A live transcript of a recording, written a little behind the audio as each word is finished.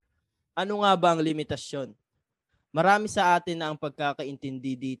Ano nga ba ang limitasyon? Marami sa atin na ang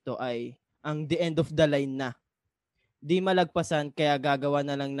pagkakaintindi dito ay ang the end of the line na. Di malagpasan kaya gagawa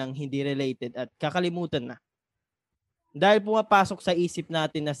na lang ng hindi related at kakalimutan na. Dahil pumapasok sa isip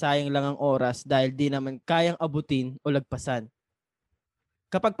natin na sayang lang ang oras dahil di naman kayang abutin o lagpasan.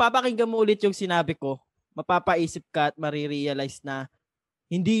 Kapag papakinggan mo ulit yung sinabi ko, mapapaisip ka at marirealize na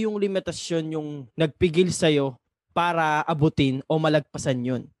hindi yung limitasyon yung nagpigil sa'yo para abutin o malagpasan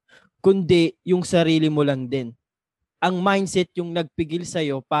yun, kundi yung sarili mo lang din. Ang mindset yung nagpigil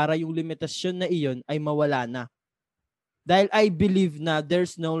sa'yo para yung limitasyon na iyon ay mawala na. Dahil I believe na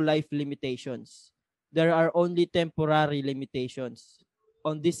there's no life limitations. There are only temporary limitations.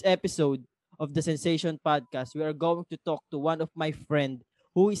 On this episode of the Sensation Podcast, we are going to talk to one of my friend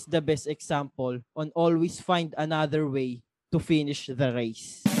who is the best example on always find another way to finish the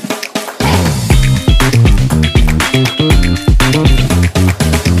race.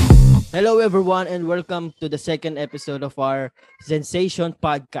 Hello everyone and welcome to the second episode of our Sensation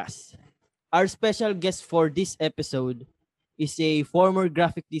Podcast. Our special guest for this episode is a former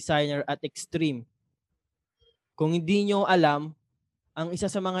graphic designer at Extreme. Kung hindi nyo alam, ang isa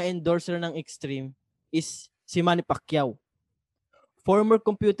sa mga endorser ng Extreme is si Manny Pacquiao. Former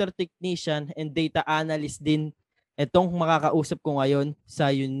computer technician and data analyst din itong makakausap ko ngayon sa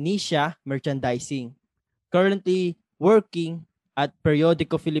Unisha Merchandising. Currently working at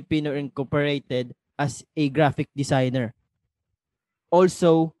Periodico Filipino Incorporated as a graphic designer.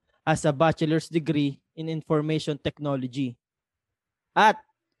 Also, has a bachelor's degree in information technology. At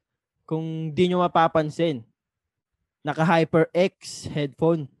kung di nyo mapapansin, naka-HyperX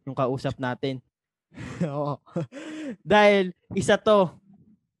headphone yung kausap natin. Dahil isa to,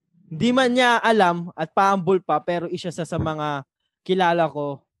 di man niya alam at paambol pa, pero isa sa mga kilala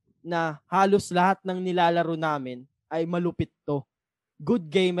ko na halos lahat ng nilalaro namin ay malupit to.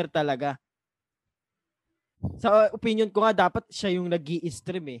 Good gamer talaga. Sa opinion ko nga, dapat siya yung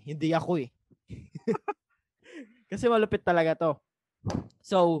nag-i-stream hindi ako Kasi malupit talaga to.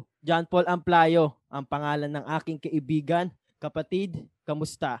 So, John Paul Amplayo, ang pangalan ng aking kaibigan, kapatid,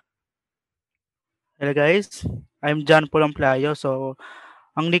 kamusta? Hello guys, I'm John Paul Amplayo. So,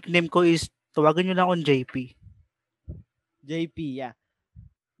 ang nickname ko is, tawagan nyo lang akong JP. JP, yeah.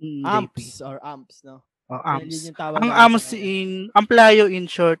 JP. Amps, no? Amps. Ang Amps Amplayo in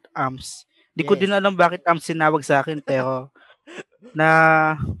short, Amps. Di ko din alam bakit Amps sinawag sa akin, pero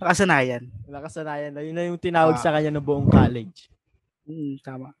nakasanayan. Nakasanayan na. Yun na yung tinawag sa kanya ng buong college.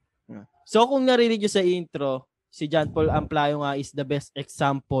 Tama. So, kung narinig nyo sa intro, si John Paul Amplayo nga is the best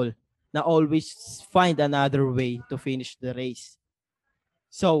example na always find another way to finish the race.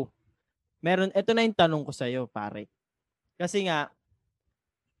 So, ito na yung tanong ko sa'yo, pare. Kasi nga,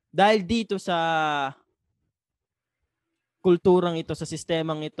 dahil dito sa kulturang ito, sa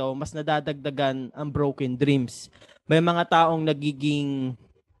sistemang ito, mas nadadagdagan ang broken dreams. May mga taong nagiging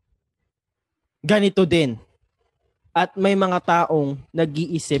ganito din. At may mga taong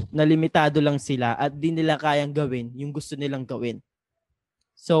nag-iisip na limitado lang sila at di nila kayang gawin yung gusto nilang gawin.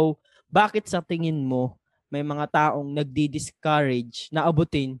 So, bakit sa tingin mo may mga taong nagdi-discourage na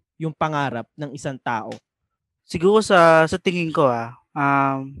abutin yung pangarap ng isang tao? Siguro sa tingin ko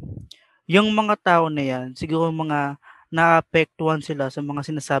yung mga tao na yan, siguro mga naapektuhan sila sa mga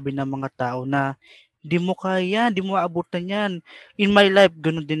sinasabi ng mga tao na di mo kaya, di mo aabutan yan. In my life,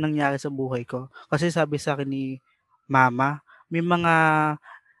 ganun din nangyari sa buhay ko. Kasi sabi sa akin ni mama, may mga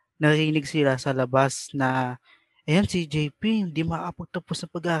narinig sila sa labas na ayan si JP, hindi maabot tapos sa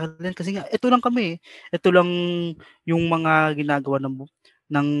pag-aaral yan. Kasi nga, ito lang kami. Ito lang yung mga ginagawa ng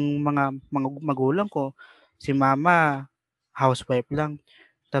mga magulang ko. Si mama, housewife lang.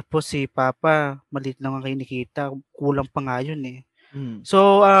 Tapos si papa, maliit lang ang kinikita. Kulang pa nga yun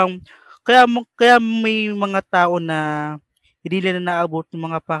So, kaya may mga tao na hindi nila naabot ng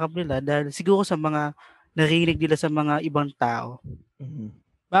mga pakap nila dahil siguro sa mga narinig nila sa mga ibang tao.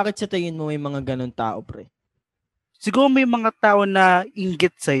 Bakit sa tingin mo may mga ganun tao, pre? Siguro may mga tao na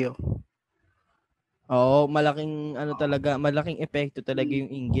inggit sa'yo. Oo, malaking malaking epekto talaga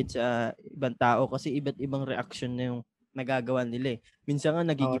yung inggit sa ibang tao kasi iba't ibang reaksyon na yung nagagawa nila Minsan nga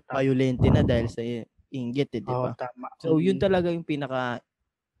nagiging violent na dahil sa inggit di ba? Tama. So yun talaga yung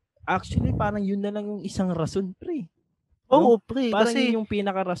actually parang yun na lang yung isang rason, pre. Oo, pre. Parang kasi yun yung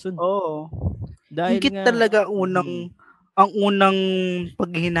pinaka-rason. Oo. Dahil inggit nga, talaga ang unang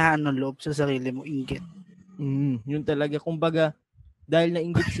paghihinaan ng loob sa sarili mo, inggit. Yun talaga. Kumbaga, dahil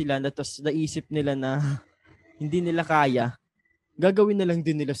nainggit sila, tapos naisip nila na hindi nila kaya, gagawin na lang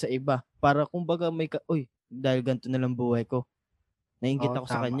din nila sa iba. Para kumbaga dahil ganito na lang buhay ko. Nainggit ako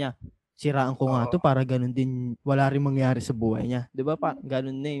sa kanya. siraan ko nga Oo. to para ganun din, wala rin mangyari sa buhay niya. 'Di ba pa?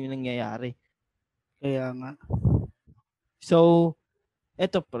 Ganun na yung nangyayari. Kaya nga. So,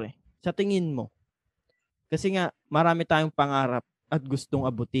 eto pre, sa tingin mo, kasi nga marami tayong pangarap at gustong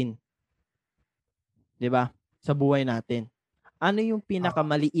abutin, 'di ba? Sa buhay natin. Ano yung Oo.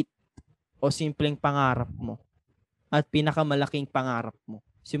 pinakamaliit o simpleng pangarap mo at pinakamalaking pangarap mo?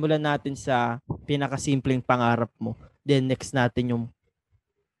 Simulan natin sa pinakasimpleng pangarap mo. Then next natin yung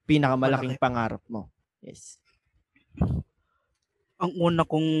Malaki. pinakamalaking pangarap mo. Yes. Ang una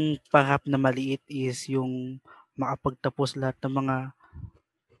kong pangarap na maliit is yung makapagtapos lahat ng mga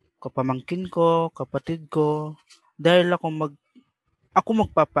kapamangkin ko, kapatid ko, dahil ako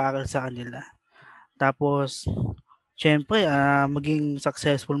magpapaaral sa kanila. Tapos, siyempre, maging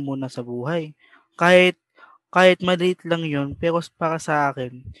successful muna sa buhay. Kahit kahit maliit lang yun, pero para sa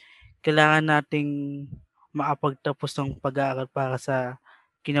akin, kailangan nating makapagtapos ng pag-aaral para sa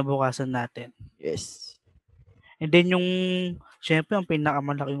kinabukasan natin. Yes. And then siyempre ang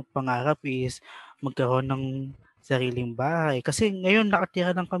pinakamalaking pangarap is magkaroon ng sariling bahay. Kasi ngayon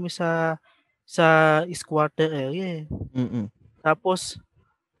nakatira lang kami sa squatter area, eh. Mm. Tapos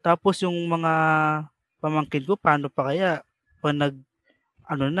tapos yung mga pamangkin ko paano pa kaya 'pag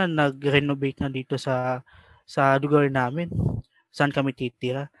nag-renovate na dito sa lugar namin, saan kami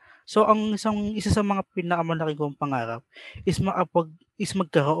titira. So isa sa mga pinakamalaki kong pangarap is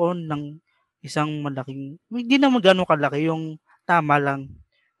magkaroon ng isang malaking, hindi naman gaano kalaki, yung tama lang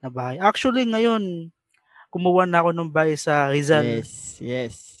na bahay. Actually ngayon, kumuha na ako ng bahay sa Rizal. Yes.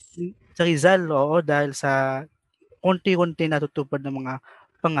 Yes. Sa Rizal, oo, dahil sa konti-konti natutupad ng mga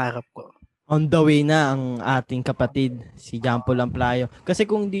pangarap ko. On the way na ang ating kapatid, si John Paul Amplayo. Kasi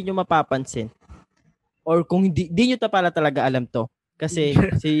kung hindi nyo mapapansin, or kung di nyo pala talaga alam to, kasi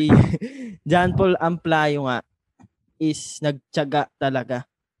si John Paul Amplayo nga is nagtiyaga talaga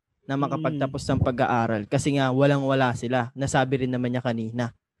na makapagtapos ng pag-aaral. Kasi nga walang-wala sila. Nasabi rin naman niya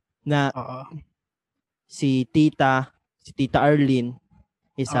kanina na Oo. si Tita Arlene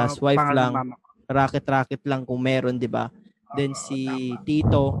is housewife Pangalan ng lang, mama ko. racket-racket lang kung meron, 'di ba? Then si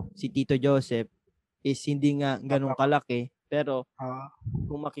Tito Joseph is hindi nga ganun kalaki, pero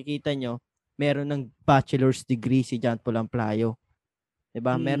kung makikita nyo, meron ng bachelor's degree si John Paul Amplayo. 'Di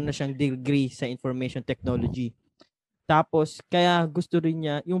ba? Meron na siyang degree sa information technology. Tapos kaya gusto rin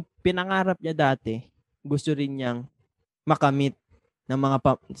niya, yung pinangarap niya dati, gusto rin niyang makamit ng mga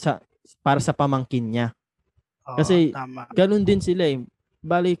para sa pamangkin niya. Kasi ganun din sila eh.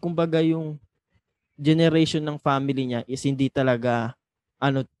 Bali, kumbaga yung generation ng family niya is hindi talaga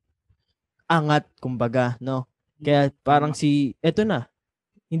angat, kumbaga, no? Kaya parang eto na,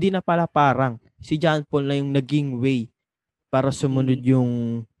 hindi na pala parang, si John Paul na yung naging way para sumunod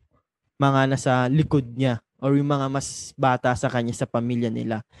yung mga nasa likod niya or yung mga mas bata sa kanya sa pamilya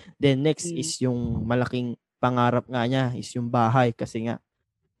nila. Then next is yung malaking pangarap nga niya is yung bahay, kasi nga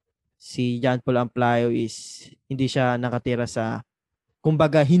si John Paul Amplayo is hindi siya nakatira sa,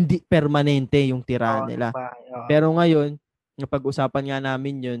 kumbaga, hindi permanente yung tirahan nila. Pero ngayon, napag-usapan nga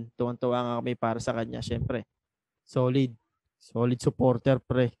namin yun, tuwang-tuwa nga kami para sa kanya. Syempre, solid supporter,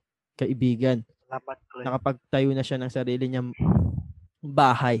 pre, kaibigan. Nakapagtayo na siya ng sarili niyang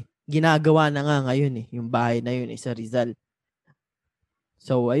bahay. Ginagawa na nga ngayon yung bahay na yun sa Rizal.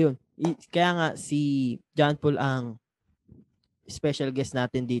 So, ayun. Kaya nga si John Paul ang special guest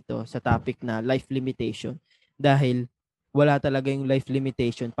natin dito sa topic na life limitation, dahil wala talaga yung life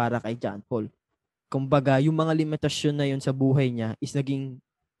limitation para kay John Paul. Kumbaga, yung mga limitasyon na yun sa buhay niya is naging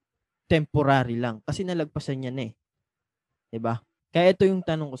temporary lang kasi nalagpasan niya na eh. 'Di ba? Kaya ito yung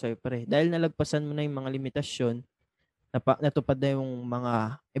tanong ko sa'yo, pre. Dahil nalagpasan mo na yung mga limitasyon, natupad na yung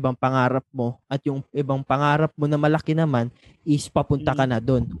mga ibang pangarap mo, at yung ibang pangarap mo na malaki naman is papunta ka na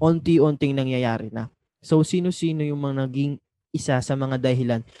doon. Unti-unting nangyayari na. So, sino-sino yung mga naging isa sa mga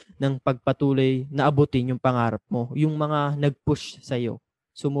dahilan ng pagpatuloy na abutin yung pangarap mo? Yung mga nag-push sa'yo,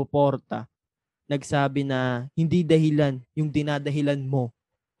 sumuporta, nagsabi na hindi dahilan yung dinadahilan mo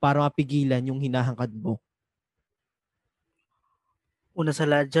para mapigilan yung hinahangad mo. Una sa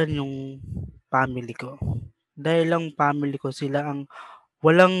lahat dyan, yung family ko. Dahil lang family ko, sila ang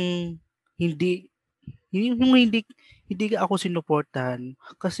walang hindi ako sinuportahan.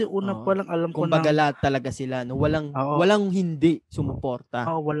 Kasi una pa lang alam ko kumbaga lahat talaga sila, no? Walang hindi sumuporta.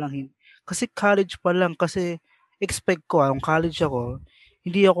 Walang hindi. Kasi college pa lang, kasi expect ko, kung college ako,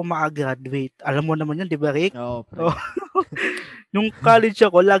 hindi ako makagraduate. Alam mo naman yun, di ba, Rick? Oo, pre. Nung college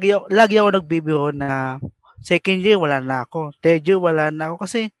ako, lagi ako nagbibiro na second year wala na ako, third year wala na ako,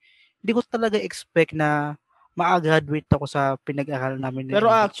 kasi hindi ko talaga expect na ma-graduate ako sa pinag-aralan namin ni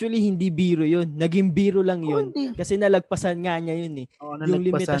Pero Eric. actually, hindi biro yun. Naging biro lang Oh, yun. hindi. Kasi nalagpasan nga niya yun eh. Yung Nalagpasan ako.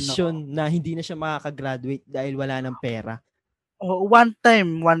 limitasyon na hindi na siya makakagraduate dahil wala ng pera. One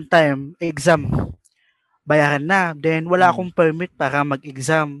time, exam. Bayaran na. Then, wala akong permit para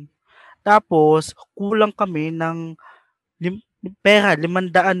mag-exam. Tapos, kulang kami ng pera,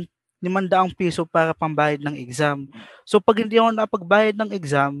 500 piso para pambayad ng exam. So, pag hindi ako nakapagbayad ng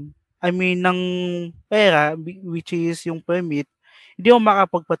exam, ng pera, which is yung permit, hindi ako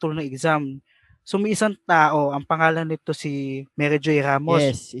makapagpatuloy ng exam. So, may isang tao, ang pangalan nito si Mary Joy Ramos.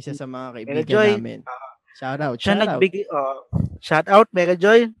 Yes, isa sa mga Mary kaibigan Joy, namin. Shout out. siya nagbigay, shout out, Mary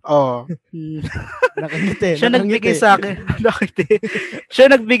Joy. Nakangiti. Siya nagbigay sa akin, siya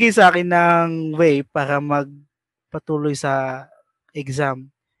nagbigay sa akin ng way para magpatuloy sa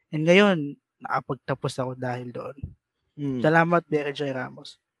exam. And ngayon, nakapagtapos ako dahil doon. Salamat, Mary Joy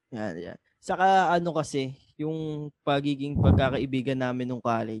Ramos. Yan. Saka kasi, yung pagiging pagkakaibigan namin nung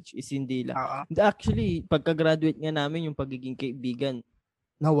college is hindi lang. Actually, pagka-graduate nga namin, yung pagiging kaibigan,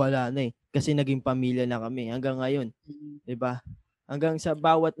 nawala na eh. Kasi naging pamilya na kami hanggang ngayon. Diba? Hanggang sa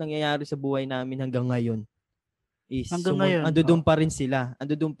bawat nangyayari sa buhay namin hanggang ngayon. Ando doon pa rin sila.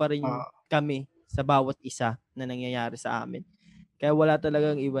 Ando doon pa rin kami sa bawat isa na nangyayari sa amin. Kaya wala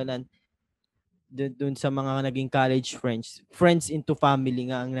talagang iwanan doon sa mga naging college friends. Friends into family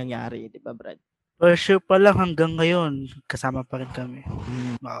nga ang nangyari. Diba, Brad? For sure pa lang hanggang ngayon, kasama pa rin kami.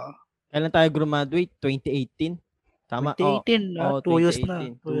 Kailan tayo graduate? 2018? Tama? 2018, 2 years na.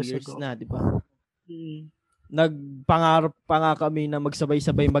 2 years na, di ba? Nagpangarap pa nga kami na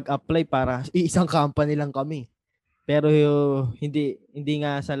magsabay-sabay mag-apply para isang company lang kami. Pero hindi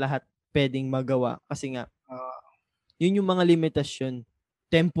nga sa lahat pwedeng magawa. Kasi nga, yun yung mga limitasyon.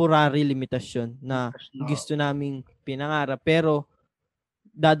 Temporary limitasyon na gusto naming pinangarap. Pero,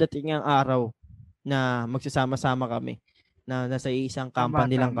 dadating ang araw na magsasama-sama kami. Na nasa isang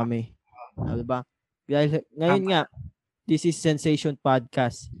company lang kami. Diba? Dahil ngayon nga, this is Sensation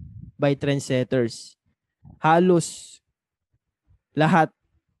Podcast by Trendsetters. Halos lahat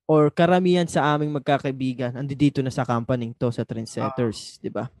or karamihan sa aming magkakaibigan andito na sa company to sa Trendsetters, 'di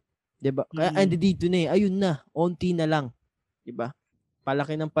ba? 'Di ba? Kaya andito na eh. Ayun na, onti na lang, 'di ba?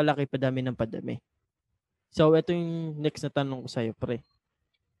 Palaki ng palaki, padami ng padami. So ito yung next na tanong ko sa iyo, pre.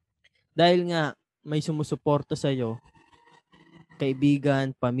 Dahil nga may sumusuporta sa iyo,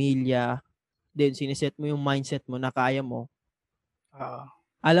 kaibigan, pamilya, then siniset mo yung mindset mo na kaya mo.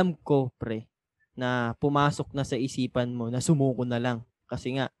 Alam ko, pre, na pumasok na sa isipan mo na sumuko na lang.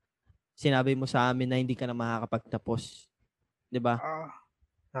 Kasi nga, sinabi mo sa amin na hindi ka na makakapagtapos. 'Di ba?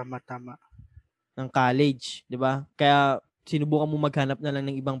 Tama. Ng college, 'di ba? Kaya sinubukan mo maghanap na lang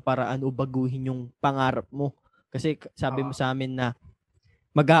ng ibang paraan o baguhin yung pangarap mo. Kasi sabi mo sa amin na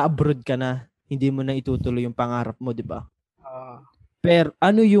mag-a-abroad ka na, hindi mo na itutuloy yung pangarap mo, 'di ba? Pero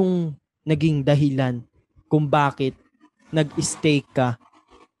ano yung naging dahilan kung bakit nag-stay ka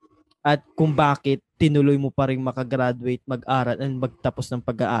at kung bakit tinuloy mo pa rin makagraduate, mag-aral, at magtapos ng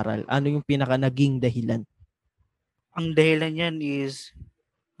pag-aaral? Ano yung pinaka naging dahilan? Ang dahilan yan is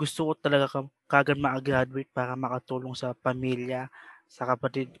gusto ko talaga kagad makagraduate para makatulong sa pamilya, sa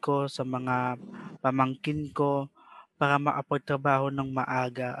kapatid ko, sa mga pamangkin ko, para makapagtrabaho ng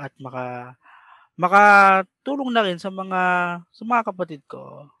maaga at makatulong na rin sa mga kapatid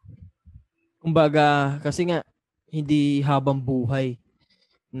ko. Kumbaga, kasi nga hindi habang buhay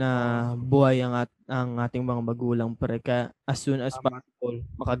na buhay ang ating mga magulang, pre. Kaya as soon as possible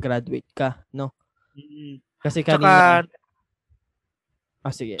makagraduate ka, no? Kasi kanina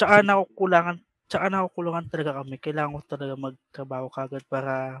sige. Tsaka nakukulangan talaga kami. Kailangan ko talaga magtrabaho kagad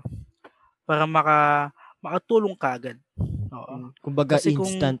para makatulong kagad. Kumbaga kasi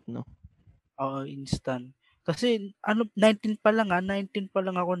instant, no? Instant. Kasi 19 pa lang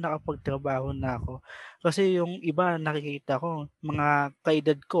ako nakapagtrabaho na ako. Kasi yung iba nakikita ko, mga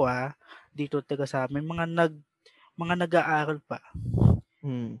kaedad ko dito taga sa amin, mga nag-aaral pa.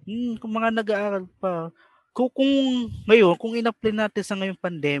 Kung mga nag-aaral pa, kung ngayon, kung in-apply natin sa ngayong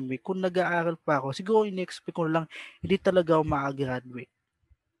pandemic, kung nag-aaral pa ako, siguro in-expect ko lang, hindi talaga ako makagraduate.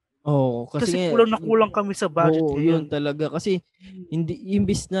 Kasi kulang na kulang kami sa budget ngayon. Yun talaga. Kasi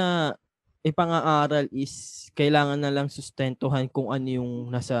imbis na ipang-aaral is kailangan na lang sustentuhan kung ano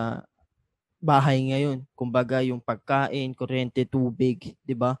yung nasa bahay ngayon. Kumbaga yung pagkain, kuryente, tubig,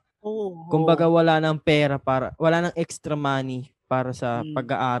 'di ba? Kumbaga wala nang pera wala nang extra money para sa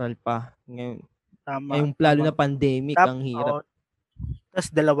pag-aaral pa ngayon. Tama. Yung lalo na pandemic, ang hirap. Tapos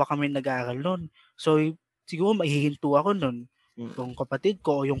dalawa kami nag-aaral noon. So siguro maihihinto ako noon. Yung kapatid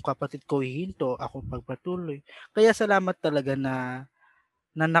ko hihinto, ako pagpatuloy. Kaya salamat talaga na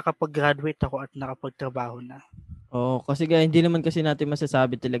na nakapag-graduate ako at nakapagtrabaho na. Oo, kasi hindi naman kasi natin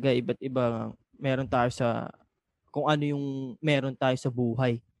masasabi talaga, iba't iba meron tayo sa kung ano yung meron tayo sa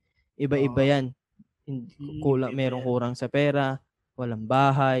buhay. Iba-iba Oo. 'yan. Iba-iba Merong yan. kurang sa pera, walang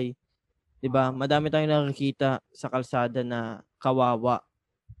bahay, 'di ba? Oo. Madami tayong nakikita sa kalsada na kawawa.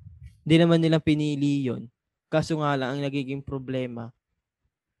 Hindi naman nila pinili 'yon. Kaso nga lang ang nagiging problema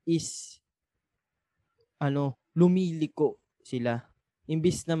is lumiliko sila.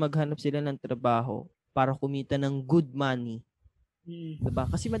 Imbis na maghanap sila ng trabaho para kumita ng good money, 'di ba?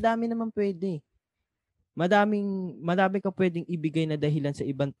 Kasi madami naman pwede. Madami kang pwedeng ibigay na dahilan sa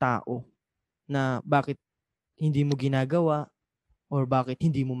ibang tao na bakit hindi mo ginagawa or bakit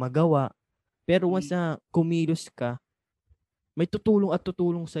hindi mo magawa. Pero once na kumilos ka, may tutulong at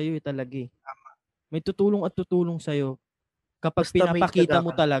tutulong sa'yo talaga eh. May tutulong at tutulong sa'yo kapag Basta may pinapakita tiyaga mo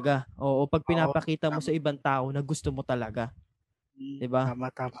ka. talaga. Oo, pag Oo, pinapakita mo tama. sa ibang tao na gusto mo talaga, 'di ba? Tama,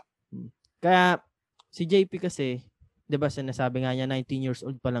 tama. Kaya si JP kasi, 'di ba sinasabi nga niya 19 years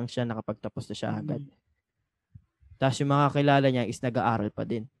old pa lang siya nakapagtapos na siya agad. Tapos yung mga kilala niya is nag-aaral pa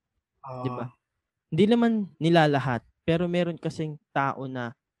din, 'di Oo. ba? Hindi naman nila lahat, pero meron kasing tao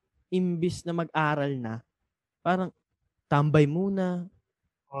na imbis na mag-aral na, parang tambay muna.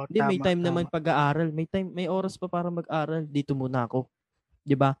 Oo, Hindi, may tama, time naman tama. pag-aaral, may oras pa para mag-aral, dito muna ako,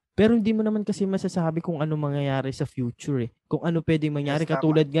 'di ba? Pero hindi mo naman kasi masasabi kung ano mangyayari sa future eh. Kung ano pwedeng Yes, mangyari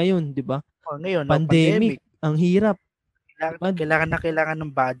tama. katulad ngayon, 'di ba? Ngayon, Pandemic, pandemic. ang hirap. Kailangan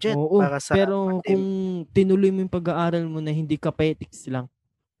ng budget Oo, para sa pero kung pandemic. tinuloy mo yung pag-aaral mo na hindi ka petiks lang,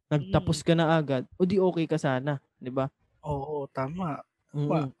 nagtapos Mm. ka na agad, o di okay ka sana, 'di ba? Oo, tama.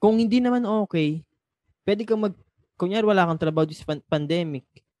 Tama. Kung hindi naman okay, pwede kang kunyari wala kang trabaho this pandemic,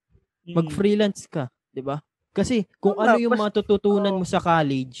 mag-freelance ka, 'di ba? Kasi kung Tama, ano yung matututunan oo, mo sa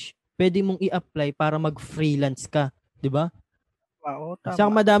college, pwede mong i-apply para mag-freelance ka, 'di ba? oo, Saka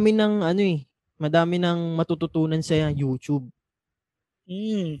tama. madami ng matututunan sa YouTube.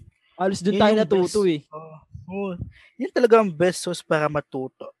 Hmm, Halos doon 'yun tayo yung natuto best. eh. Oo, 'yun talaga ang best source para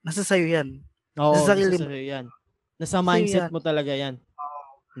matuto. Nasa sa'yo 'yan. Oo, Nasa nasa sarili mo, sa'yo 'yan. Nasa sa'yo mindset 'yan. mo talaga 'yan.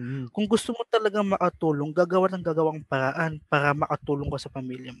 Mm. Kung gusto mo talagang makatulong, gagawan ng gagawang paraan para makatulong ka sa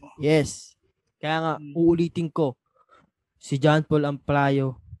pamilya mo. Yes. Kaya nga, Hmm, uulitin ko, si John Paul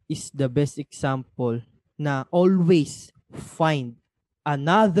Amplayo is the best example na always find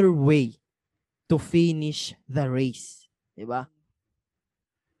another way to finish the race. Diba?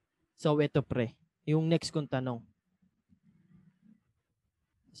 So, ito pre, yung next kong tanong.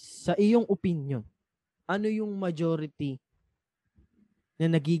 Sa iyong opinion, ano yung majority na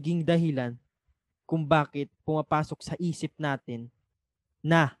nagiging dahilan kung bakit pumapasok sa isip natin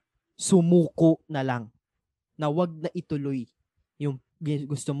na sumuko na lang, na wag na ituloy yung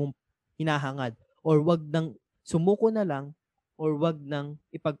gusto mong hinahangad, or wag nang sumuko na lang, or wag nang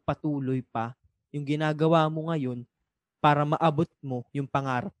ipagpatuloy pa yung ginagawa mo ngayon para maabot mo yung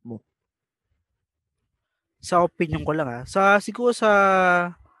pangarap mo? sa opinyon ko lang, siguro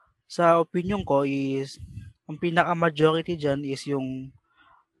sa opinyon ko is ang pinaka-majority diyan is yung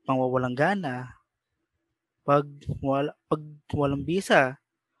pangwawalang gana, 'pag walang bisa,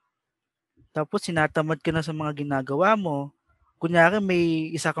 tapos tinatamad ka na sa mga ginagawa mo. Kunyari may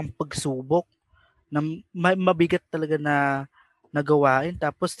isa kang pagsubok na mabigat talaga na na gawain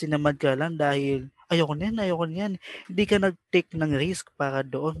tapos tinamad ka lang dahil, "Ayoko niyan." Hindi ka nag-take ng risk para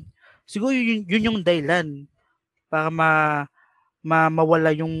doon. Siguro yun yung dahilan para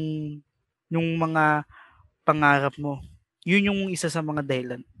mawala yung mga pangarap mo. Yun yung isa sa mga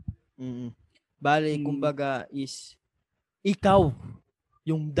dahilan. Mm. Bale, Hmm, kumbaga is ikaw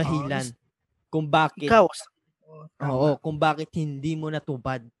yung oo, dahilan kung bakit, ikaw oo, tama. oo, kung bakit hindi mo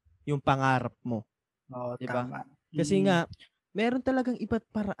natupad yung pangarap mo, Oo, 'di ba? tama. Kasi nga meron talagang iba't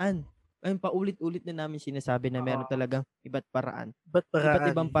paraan. Ayun, paulit-ulit na namin sinasabi na meron Oo, talagang iba't paraan. ba't Iba't paraan?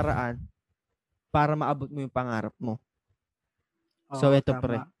 ibang paraan para maabot mo yung pangarap mo. So Oo, eto tama.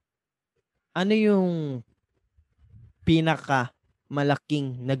 pre, ano yung pinaka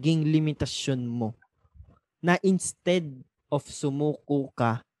malaking naging limitasyon mo na instead of sumuko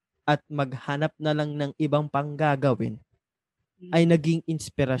ka at maghanap na lang ng ibang panggagawin, ay Hmm, naging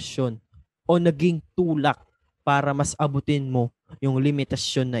inspirasyon o naging tulak para mas abutin mo yung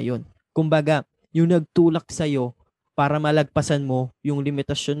limitasyon na yun? Kumbaga, yung nagtulak sa'yo para malagpasan mo yung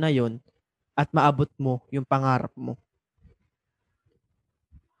limitasyon na yun at maabot mo yung pangarap mo.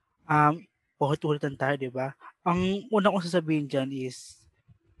 um, Paulit-ulitan tayo, 'di ba? Ang una kong sasabihin diyan is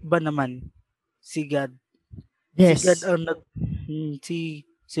iba naman, si God. Si God Yes. ang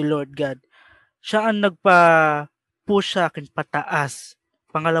si Lord God. Siya ang nagpa-push sa'kin pataas.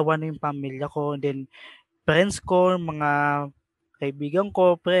 Pangalawa na yung pamilya ko, and then friends ko, mga kaibigan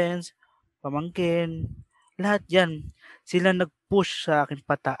ko, friends, pamangkin, lahat yan. Sila nag-push sa akin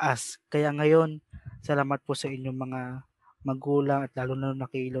pataas. Kaya ngayon, salamat po sa inyong mga magulang at lalo na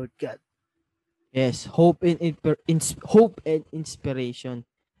kay Lord God. Yes, hope and inspiration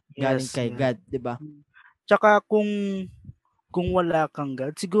galing Yes, kay yeah. God, 'di ba? Tsaka kung wala kang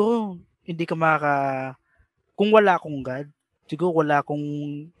God, siguro hindi ka kung wala akong God, siguro wala akong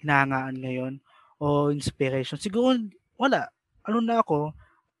hinahangaan ngayon o inspiration. Siguro wala. Ano na ako,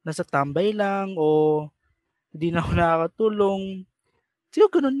 nasa tambay lang o hindi na ako nakakatulong. Siguro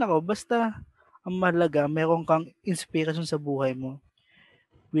ganun na ako. Basta ang mahalaga, meron kang inspiration sa buhay mo,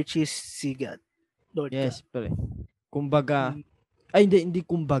 which is si God, Lord God. Yes, pre. Kumbaga, Mm, hindi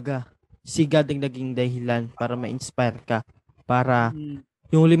kumbaga. Si God ang naging dahilan para ma-inspire ka. Para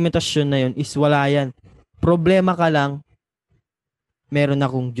mm, yung limitasyon na yun is wala yan. Problema ka lang, meron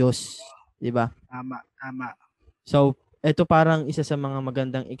akong Diyos. 'Di ba? tama. So, ito parang isa sa mga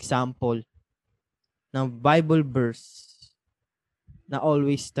magandang example ng Bible verse na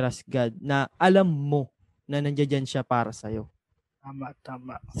always trust God, na alam mo na nandiyan siya para sa'yo.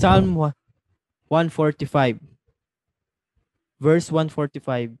 Tama. Psalm 145, verse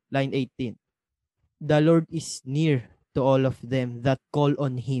 145, line 18. The Lord is near to all of them that call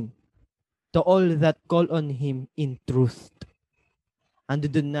on Him. To all that call on Him in truth.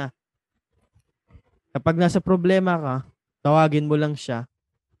 Ando dun na. Kapag nasa problema ka, tawagin mo lang siya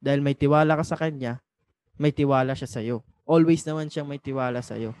dahil may tiwala ka sa Kanya, may tiwala siya sa'yo. Always naman siyang may tiwala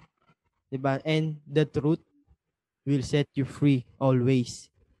sa'yo. Diba? And the truth will set you free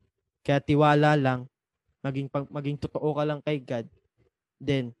always. Kaya tiwala lang, maging totoo ka lang kay God,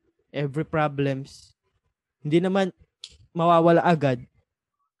 then every problems, hindi naman mawawala agad,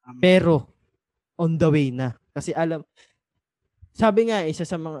 pero on the way na. Kasi sabi nga, isa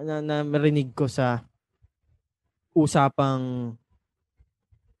sa mga na marinig ko sa usapang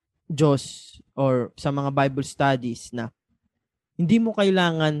Diyos or sa mga Bible studies na hindi mo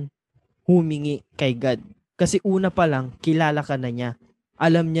kailangan humingi kay God. Kasi una pa lang, kilala ka na niya.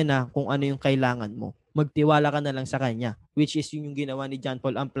 Alam niya na kung ano yung kailangan mo. Magtiwala ka na lang sa Kanya. Which is yung ginawa ni John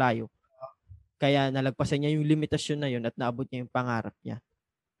Paul Amplayo. Kaya nalagpasan niya yung limitasyon na yun at naabot niya yung pangarap niya.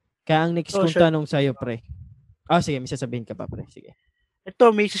 Kaya ang next kong tanong sa'yo, pre. Sige, may sasabihin ka pa, pre. Sige.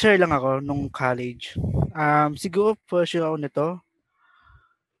 Ito, may share lang ako nung college. Siguro first year ako nito.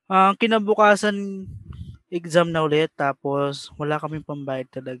 Kinabukasan, exam na ulit, tapos wala kaming pambayad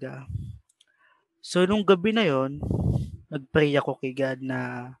talaga. So, nung gabi na yon, nag-pray ako kay God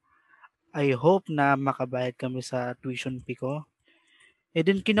na I hope na makabayad kami sa tuition fee ko. Eh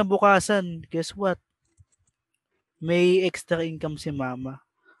din kinabukasan, guess what? May extra income si mama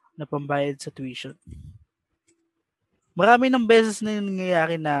na pambayad sa tuition. Marami ng beses na yung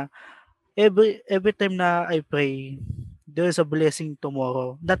nangyayari na every time na I pray, there's a blessing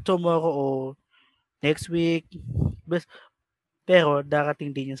tomorrow. Not tomorrow o next week. Pero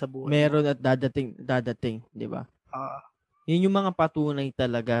darating din yan sa buhay mo. Meron at dadating, di ba? Yun yung mga patunay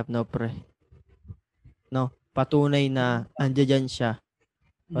talaga, no, pre. No? Patunay na andyan siya.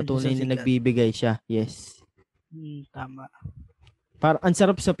 Patunay na nagbibigay siya. Yes. Tama. Ang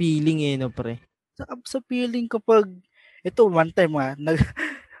sarap sa feeling no, pre. Sarap sa feeling kapag, ito one time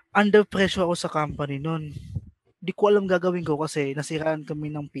under pressure ako sa company noon. Di ko alam gagawin ko kasi nasiraan kami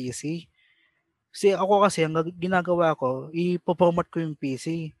ng PC. Kasi ako ang ginagawa ko, ipopromote ko yung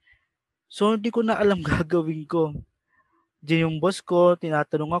PC. So, hindi ko na alam gagawin ko. Diyan yung boss ko,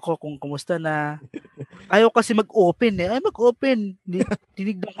 tinatanong ako kung kumusta na. Ayaw kasi mag-open Ay, mag-open.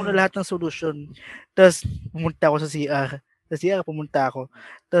 Tinignan ko na lahat ng solution. Tapos, pumunta ako sa CR. Sa CR, pumunta ako.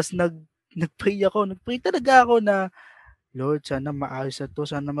 Tapos, nag-pray ako. Nag-pray talaga ako na, Lord, sana maayos na to.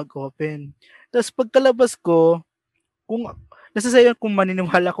 Sana mag-open. Tapos, pagkalabas ko, kung nasa sayo kung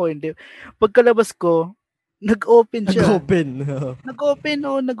maniniwala ko, hindi. Pagkalabas ko, nag-open siya.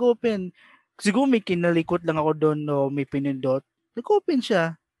 Nag-open. Siguro may kinalikot lang ako doon o may pinindot. Nag-open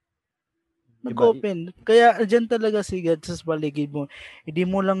siya. Nag-open. Kaya dyan talaga si God sa paligid mo. Hindi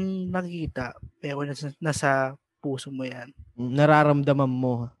mo lang nakikita, pero nasa puso mo yan. Nararamdaman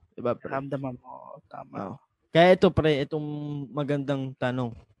mo. Diba, pre? Nararamdaman mo. Tama. Kaya ito, pre, itong magandang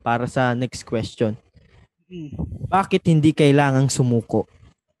tanong para sa next question. Bakit hindi kailangang sumuko?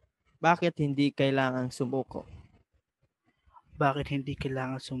 Bakit hindi kailangang sumuko? Bakit hindi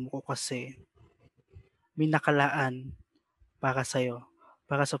kailangan sumuko? Kasi may nakalaan para sa'yo.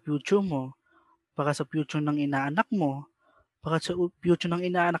 Para sa future mo. Para sa future ng inaanak mo. Para sa future ng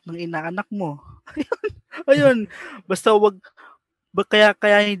inaanak mo. Ayun. Basta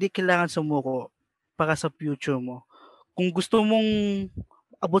kaya hindi kailangan sumuko para sa future mo. Kung gusto mong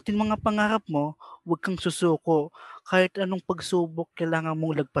abutin mga pangarap mo, huwag kang susuko. Kahit anong pagsubok kailangan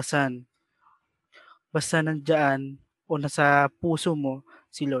mong lagpasan. Basta nandiyan o nasa puso mo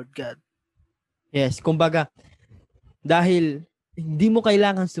si Lord God. Yes, kumbaga, dahil hindi mo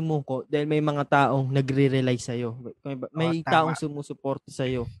kailangan sumuko dahil may mga taong nagre-rely sa'yo. Oo, May taong tama. sumusuporta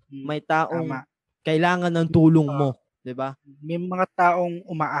sa'yo. Mm, May taong tama. kailangan ng tulong Oo, mo. 'Di ba? may mga taong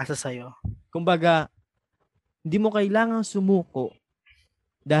umaasa sa'yo. Kumbaga, hindi mo kailangan sumuko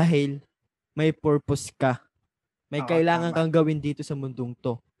dahil may purpose ka. May Oo, kailangan tama. kang gawin dito sa mundong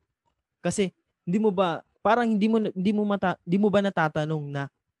 'to. Kasi hindi mo ba parang hindi mo ba natatanong na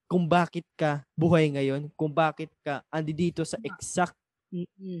kung bakit ka buhay ngayon, kung bakit ka andi dito sa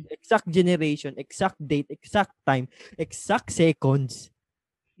Mm, exact generation, exact date, exact time, exact seconds,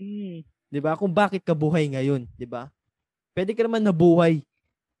 mm. 'di ba? Kung bakit ka buhay ngayon, 'di ba? Pwede ka naman nabuhay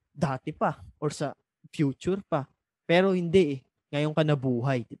dati pa or sa future pa. Pero hindi eh. Ngayon ka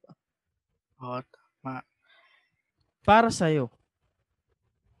nabuhay, 'di ba? Oo, tama. Para sa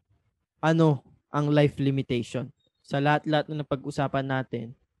ano ang life limitation? Sa lahat-lahat ng napag-usapan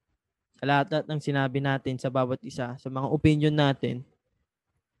natin, sa lahat-lahat ng sinabi natin sa bawat isa, sa mga opinion natin,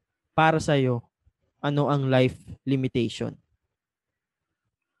 para sa ano ang life limitation?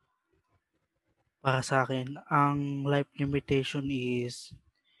 Para sa akin, ang life limitation is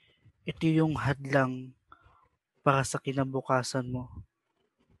ito yung hadlang para sa kinabukasan mo.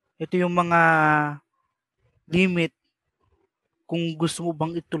 Ito yung mga limit kung gusto mo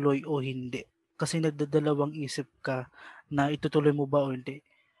bang ituloy o hindi. Kasi nagdadalawang isip ka na itutuloy mo ba o hindi.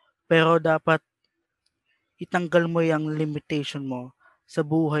 Pero dapat itanggal mo yung limitation mo sa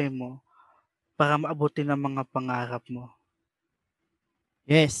buhay mo para maabutin ang mga pangarap mo.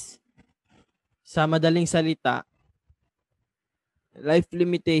 Yes. Sa madaling salita, life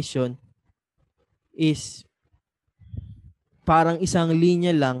limitation is parang isang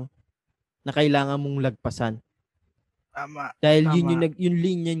linya lang na kailangan mong lagpasan. Tama, Dahil tama. yung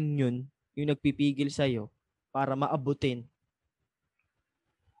linya yun, yung nagpipigil sa'yo para maabutin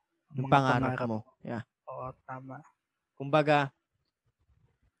Ang yung mga pangarap pangarap. mo. Yeah. Oo, tama. Kumbaga,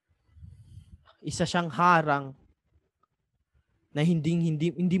 isa siyang harang na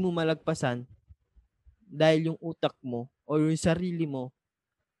hindi mo malagpasan dahil yung utak mo o yung sarili mo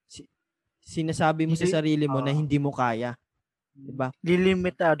sinasabi mo sa Hindi, sarili mo na hindi mo kaya, 'di ba?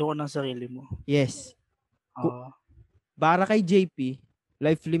 lilimitado ko ng sarili mo. Yes. Oo. Para kay JP,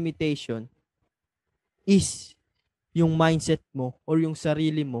 life limitation is yung mindset mo or yung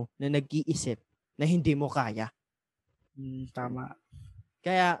sarili mo na nag-iisip na hindi mo kaya. Tama.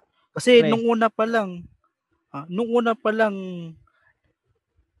 Kaya, Kasi pre, nung una pa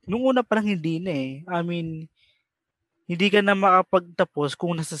lang hindi na eh. I mean, hindi ka na makapagtapos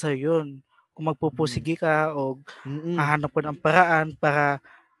kung nasa sa'yo yun. Kung magpupursige ka o mm, hahanap ka ng paraan para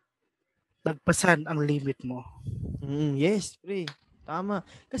lagpasan ang limit mo. yes, pre. Tama.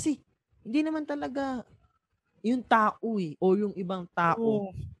 Kasi hindi naman talaga yung tao o yung ibang tao,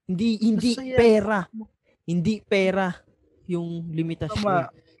 Oo, hindi masaya. pera. Hindi pera yung limitasyon.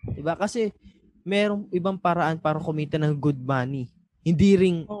 Tama. 'Di ba? Kasi merong ibang paraan para kumita ng good money.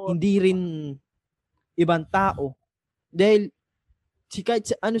 Oo, Hindi rin ibang tao. Dahil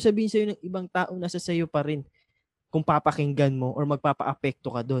kahit ano sabihin sa'yo ng ibang tao, nasa sa'yo pa rin kung papakinggan mo or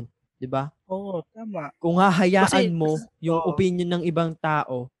magpapa-apekto ka doon. 'Di ba? oo, tama. Kung hahayaan Kasi, mo yung oo, opinion ng ibang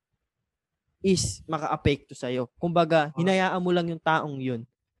tao is maka-apekto sa'yo. Kumbaga, oo, hinayaan mo lang yung taong yun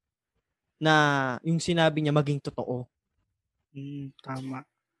na yung sinabi niya maging totoo. tama.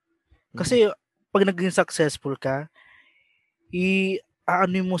 Mm. Kasi, pag naging successful ka,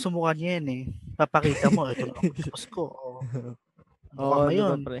 aano mo sa mukha niya yan eh. Papakita mo, ito na ang tapos ko. O, ano ka Oo, 'di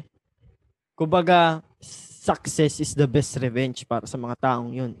ba, ngayon? pre? Kumbaga, success is the best revenge para sa mga taong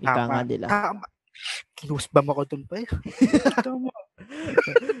yun. Ika nga Tama, nila. tama. Kinusbam ako dun pa eh. Tama.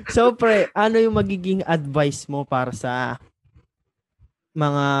 So, pre, ano yung magiging advice mo para sa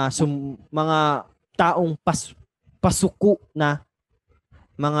mga taong pasuko na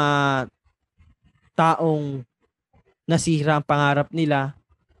mga taong nasira ang pangarap nila,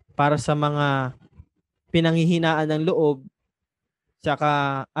 para sa mga pinanghihinaan ng loob,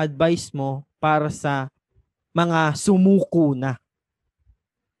 saka advice mo para sa mga sumuko na?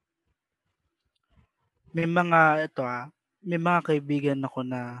 May mga kaibigan ako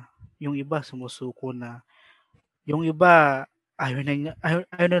na yung iba sumusuko na. Yung iba ayaw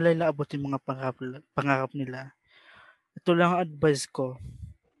na nila abutin mga pangarap nila. Ito lang ang advice ko,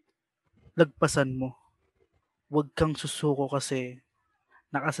 lagpasan mo. Huwag kang susuko kasi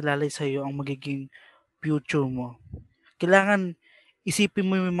nakasalalay sa iyo ang magiging future mo. Kailangan isipin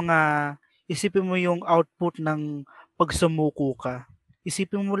mo yung output ng pagsumuko ka.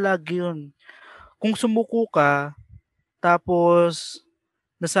 Isipin mo lagi yun. Kung sumuko ka, tapos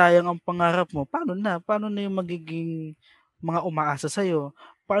nasayang ang pangarap mo, paano na? Paano na yung magiging mga umaasa sa'yo?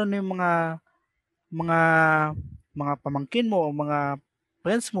 Paano na yung mga mga pamangkin mo o mga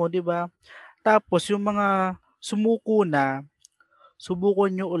friends mo, 'di ba? Tapos yung mga sumuko na, subukan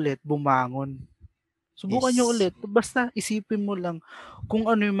nyo ulit bumangon. Subukan nyo Yes. ulit. Basta isipin mo lang kung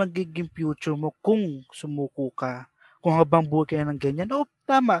ano yung magiging future mo kung sumuko ka. Kung habang buhay ka ng ganyan. O,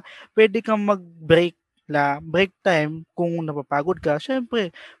 tama. Pwede kang mag-break break time kung napapagod ka.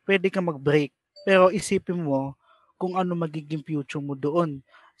 Siyempre, pwede kang mag-break. Pero isipin mo kung ano magiging future mo doon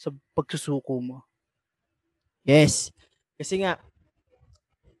sa pagsusuko mo. Yes. Kasi nga,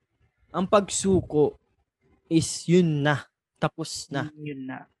 ang pagsuko is yun na. Tapos na. Yun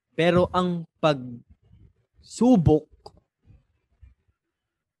na. Pero ang pagsubok,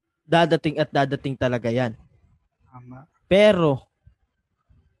 dadating at dadating talaga yan. Tama. Pero,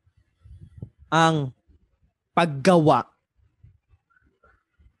 ang paggawa,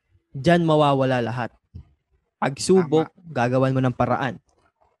 dyan mawawala lahat. Pagsubok, gagawan mo ng paraan.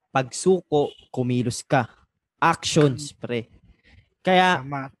 Pagsuko, kumilos ka. Actions, pre. Kaya,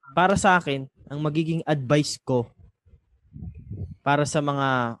 Tama. para sa akin, ang magiging advice ko para sa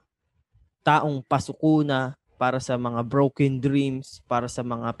mga taong pasuko na, para sa mga broken dreams, para sa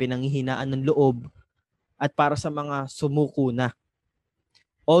mga pinanghihinaan ng loob, at para sa mga sumuko na.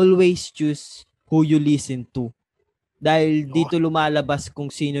 Always choose who you listen to. Dahil dito lumalabas kung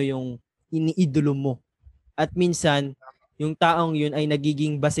sino yung iniidolo mo. At minsan, yung taong yun ay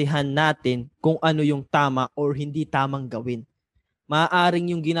nagiging basehan natin kung ano yung tama or hindi tamang gawin.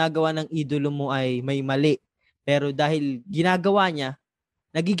 Maaaring yung ginagawa ng idolo mo ay may mali. Pero dahil ginagawa niya,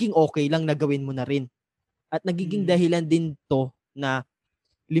 nagiging okay lang na gawin mo na rin. At nagiging dahilan din to na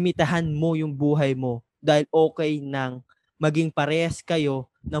limitahan mo yung buhay mo dahil okay nang maging parehas kayo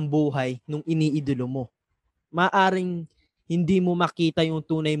ng buhay nung iniidolo mo. Maaring hindi mo makita yung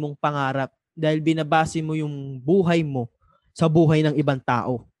tunay mong pangarap dahil binabase mo yung buhay mo sa buhay ng ibang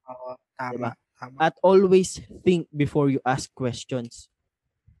tao. Oo, tama. Diba? Tama. At always think before you ask questions.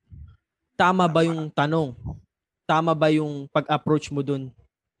 Tama ba yung tanong? Tama ba yung pag-approach mo dun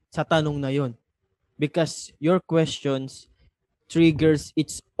sa tanong na yun? Because your questions triggers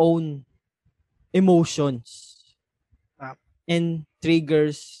its own emotions and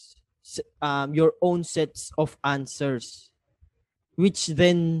triggers your own sets of answers, which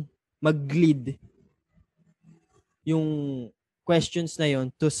then mag-lead yung questions na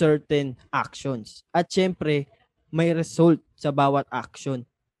yon to certain actions. At syempre, may result sa bawat action.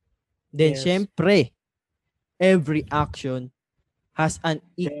 Then syempre, every action has an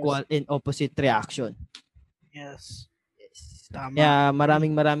equal and opposite reaction. Yes. Tama. Kaya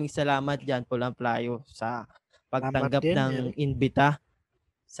maraming salamat John Paul Amplayo sa pagtanggap ng imbita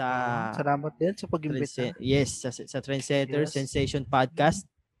sa salamat din sa pag-imbita. Yes, sa Trendsetter Sensation Podcast.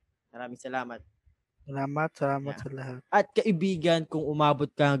 Maraming salamat. Salamat sa lahat. At kaibigan, kung umabot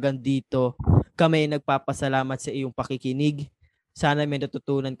ka hanggang dito, kami nagpapasalamat sa iyong pakikinig. Sana may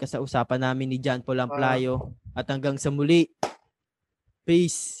natutunan ka sa usapan namin ni John Paul Amplayo. At hanggang sa muli,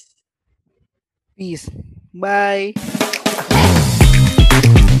 peace. Peace. Bye.